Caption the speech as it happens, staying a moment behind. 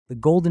The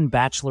Golden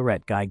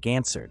Bachelorette Guy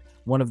Gansert,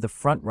 one of the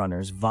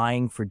frontrunners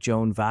vying for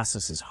Joan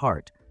Vassos'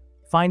 heart,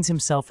 finds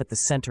himself at the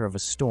center of a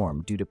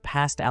storm due to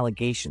past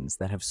allegations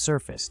that have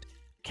surfaced,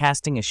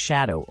 casting a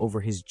shadow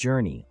over his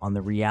journey on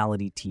the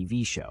reality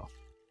TV show.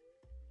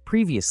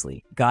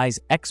 Previously, Guy's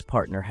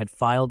ex-partner had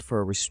filed for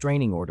a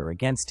restraining order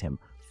against him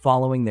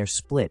following their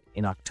split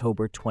in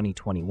October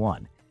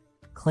 2021,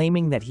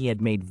 claiming that he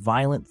had made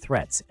violent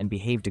threats and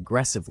behaved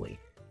aggressively,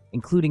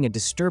 including a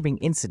disturbing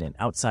incident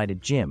outside a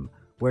gym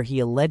where he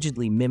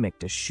allegedly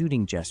mimicked a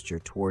shooting gesture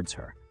towards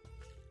her.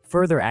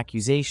 Further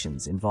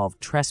accusations involved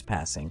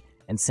trespassing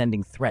and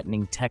sending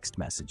threatening text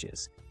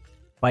messages.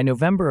 By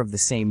November of the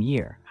same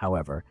year,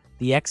 however,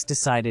 the ex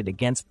decided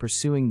against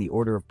pursuing the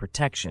order of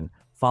protection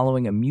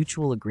following a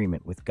mutual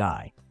agreement with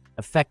Guy,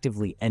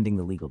 effectively ending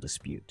the legal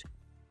dispute.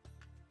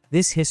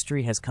 This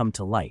history has come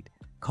to light,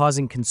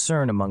 causing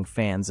concern among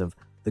fans of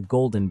The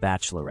Golden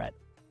Bachelorette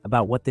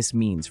about what this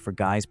means for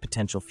Guy's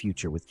potential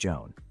future with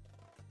Joan.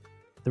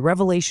 The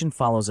revelation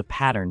follows a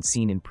pattern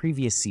seen in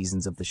previous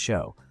seasons of the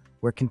show,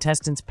 where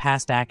contestants'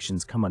 past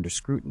actions come under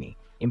scrutiny,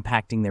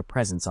 impacting their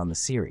presence on the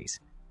series.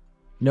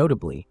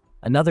 Notably,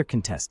 another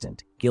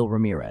contestant, Gil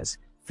Ramirez,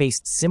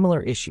 faced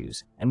similar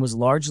issues and was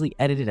largely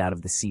edited out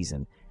of the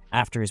season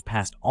after his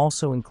past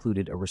also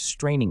included a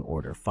restraining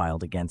order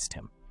filed against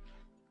him.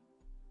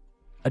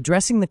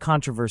 Addressing the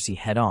controversy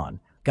head-on,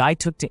 Guy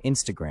took to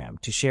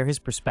Instagram to share his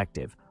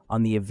perspective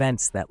on the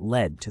events that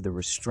led to the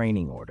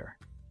restraining order.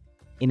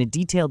 In a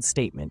detailed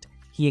statement,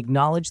 he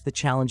acknowledged the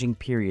challenging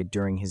period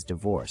during his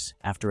divorce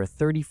after a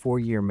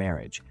 34-year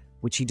marriage,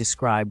 which he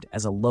described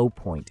as a low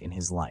point in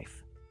his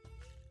life.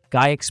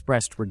 Guy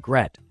expressed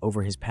regret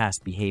over his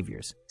past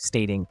behaviors,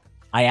 stating,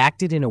 "I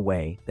acted in a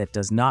way that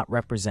does not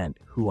represent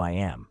who I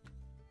am."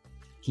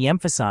 He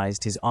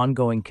emphasized his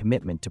ongoing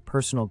commitment to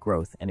personal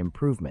growth and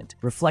improvement,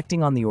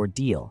 reflecting on the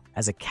ordeal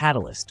as a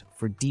catalyst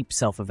for deep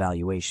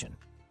self-evaluation.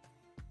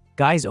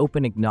 Guy's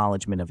open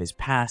acknowledgement of his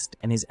past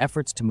and his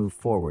efforts to move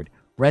forward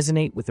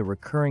resonate with a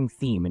recurring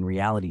theme in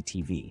reality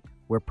TV,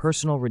 where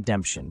personal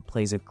redemption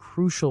plays a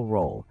crucial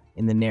role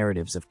in the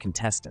narratives of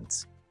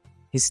contestants.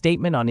 His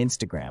statement on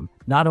Instagram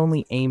not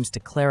only aims to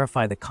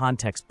clarify the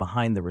context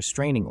behind the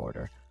restraining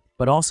order,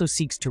 but also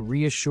seeks to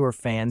reassure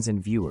fans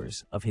and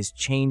viewers of his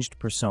changed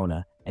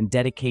persona and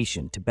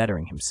dedication to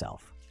bettering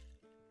himself.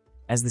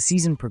 As the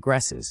season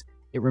progresses,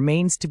 it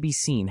remains to be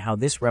seen how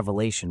this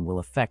revelation will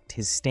affect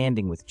his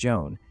standing with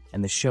Joan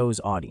and the show's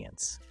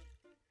audience.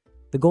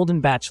 The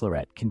Golden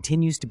Bachelorette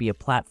continues to be a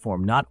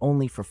platform not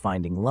only for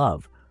finding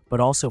love, but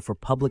also for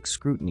public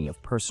scrutiny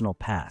of personal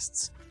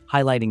pasts,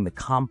 highlighting the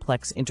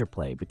complex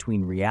interplay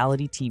between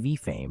reality TV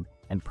fame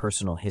and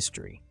personal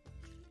history.